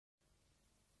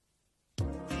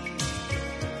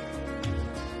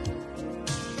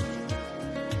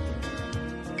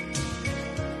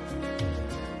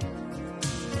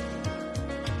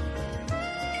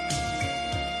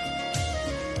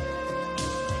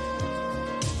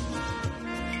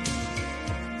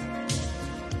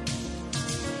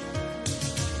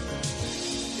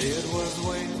was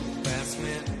way past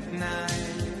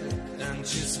midnight, and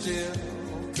she still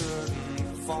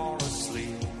couldn't fall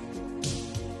asleep.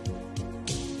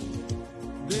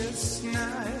 This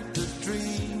night the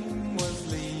dream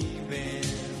was leaving.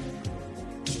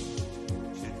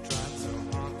 She tried so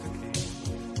hard to keep.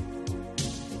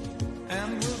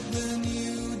 And with the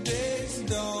new day's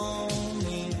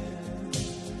dawning,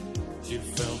 she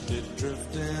felt it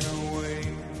drifting away.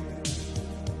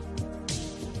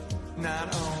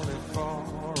 Not only for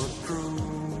a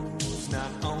cruise,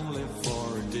 not only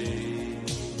for a day.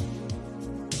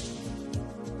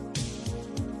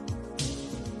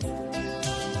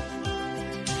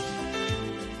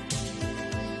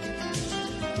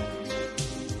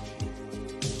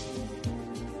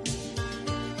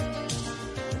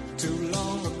 Too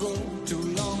long ago, too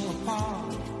long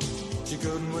apart, she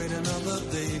couldn't wait another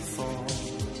day for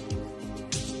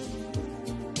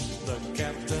the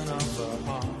captain of her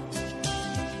heart.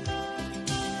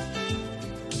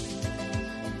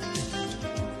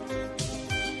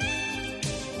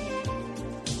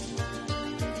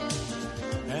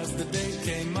 As the day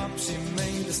came up, she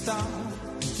made a stop.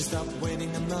 She stopped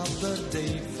waiting another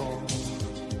day for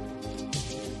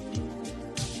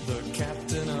the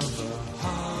captain of her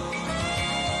heart.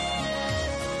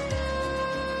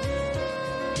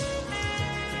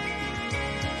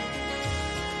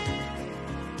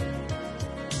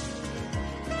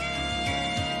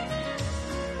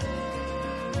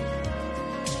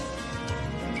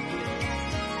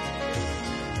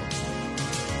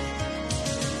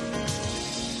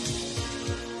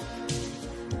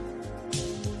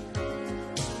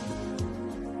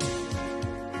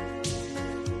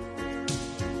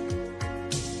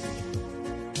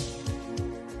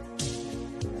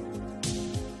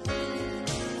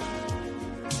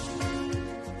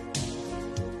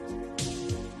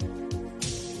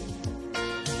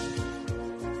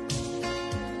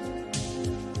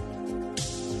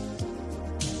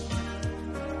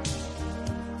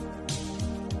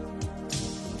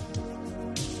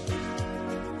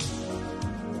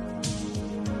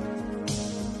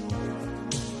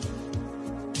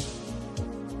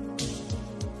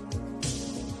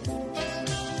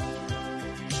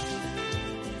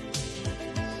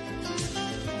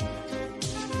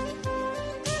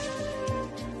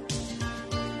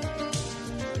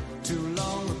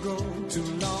 Too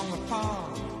long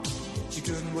apart, she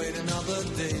couldn't wait another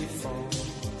day for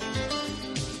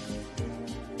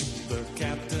the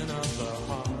captain of the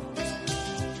heart.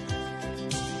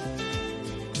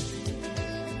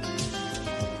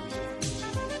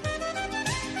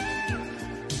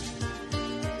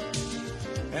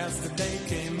 As the day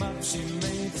came up, she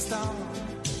made a stop.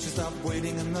 She stopped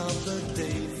waiting another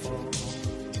day for